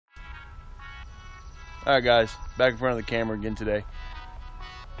Alright guys, back in front of the camera again today.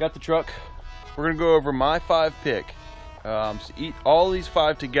 Got the truck. We're going to go over my 5 pick. All these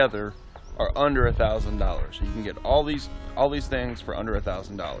 5 together are under $1,000. So you can get all these things for under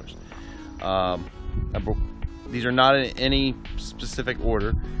 $1,000. These are not in any specific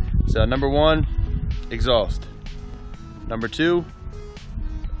order. So number 1, exhaust. Number 2,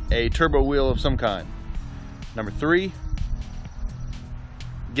 a turbo wheel of some kind. Number 3,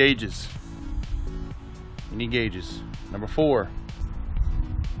 gauges. You need gauges. Number 4,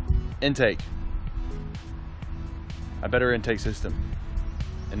 intake. A better intake system.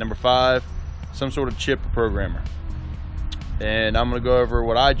 And number 5, some sort of chip programmer. And I'm going to go over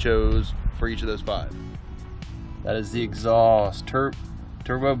what I chose for each of those 5. That is the exhaust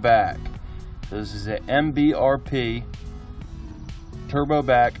turbo back. So this is an MBRP turbo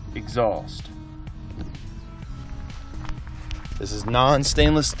back exhaust. This is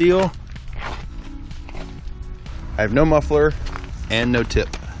non-stainless steel. I have no muffler and no tip.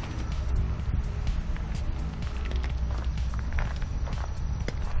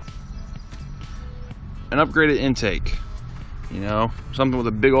 An upgraded intake, you know, something with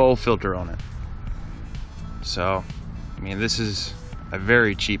a big old filter on it. So, I mean, this is a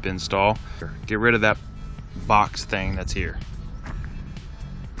very cheap install. Get rid of that box thing that's here.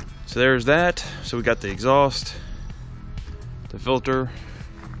 So there's that. So we got the exhaust, the filter,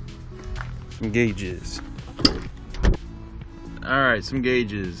 some gauges. All right, some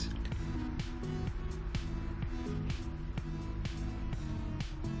gauges.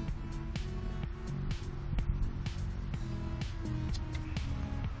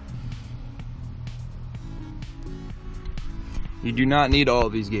 You do not need all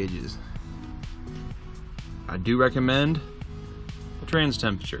of these gauges. I do recommend a trans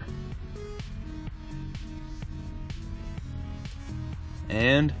temperature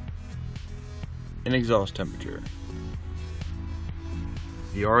and an exhaust temperature.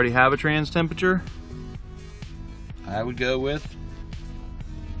 If you already have a trans temperature, I would go with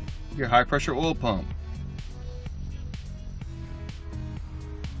your high pressure oil pump.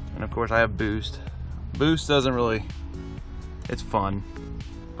 And of course I have boost. Boost doesn't really, it's fun,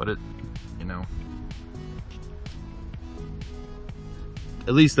 but it, you know,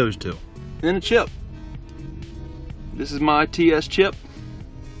 at least those 2. And then a chip. This is my TS chip.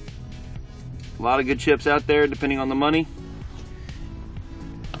 A lot of good chips out there depending on the money.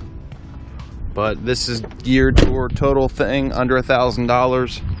 But this is geared toward total thing under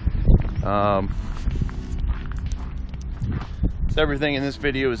 $1,000. So everything in this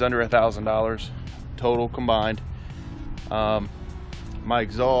video is under $1,000 total combined. My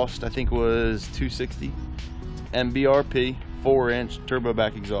exhaust I think was $260. MBRP 4-inch turbo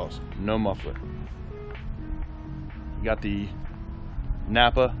back exhaust, no muffler. You got the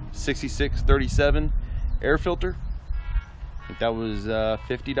Napa 6637 air filter. I think that was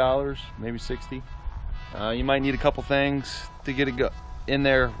 $50, maybe $60. You might need a couple things to get it in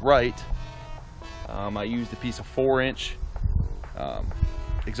there right. I used a piece of 4-inch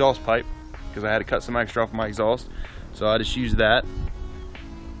exhaust pipe because I had to cut some extra off my exhaust, so I just used that.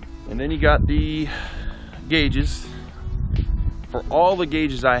 And then you got the gauges. For all the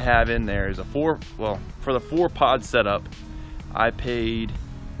gauges I have in there is for the 4-pod setup, I paid,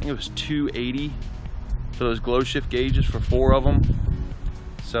 I think it was $280 for those Glowshift gauges for 4 of them.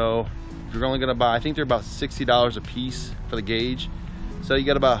 So if you're only gonna buy, I think they're about $60 a piece for the gauge. So you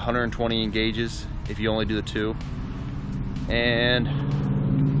got about 120 in gauges if you only do the 2. And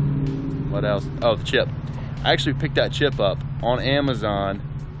what else? Oh, the chip. I actually picked that chip up on Amazon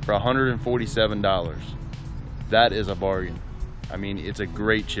for $147. That is a bargain. I mean, it's a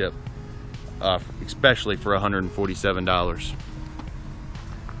great chip, especially for $147.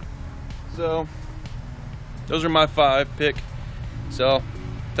 So those are my 5 pick. So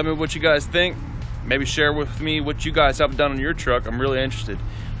tell me what you guys think. Maybe share with me what you guys have done on your truck. I'm really interested.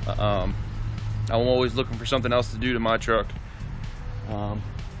 I'm always looking for something else to do to my truck. I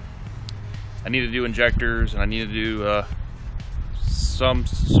need to do injectors, and I need to do some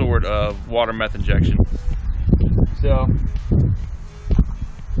sort of water meth injection. So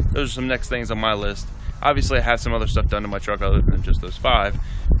those are some next things on my list. Obviously I have some other stuff done to my truck other than just those 5,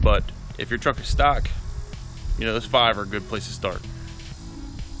 but if your truck is stock, you know, those 5 are a good place to start.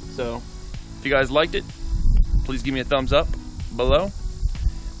 So if you guys liked it, please give me a thumbs up below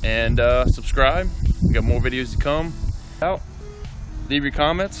and subscribe. We got more videos to come out. Leave your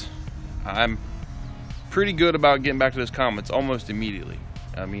comments. I'm pretty good about getting back to those comments almost immediately.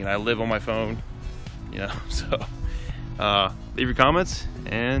 I mean, I live on my phone, you know, so leave your comments,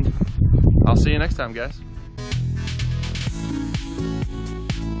 and I'll see you next time, guys.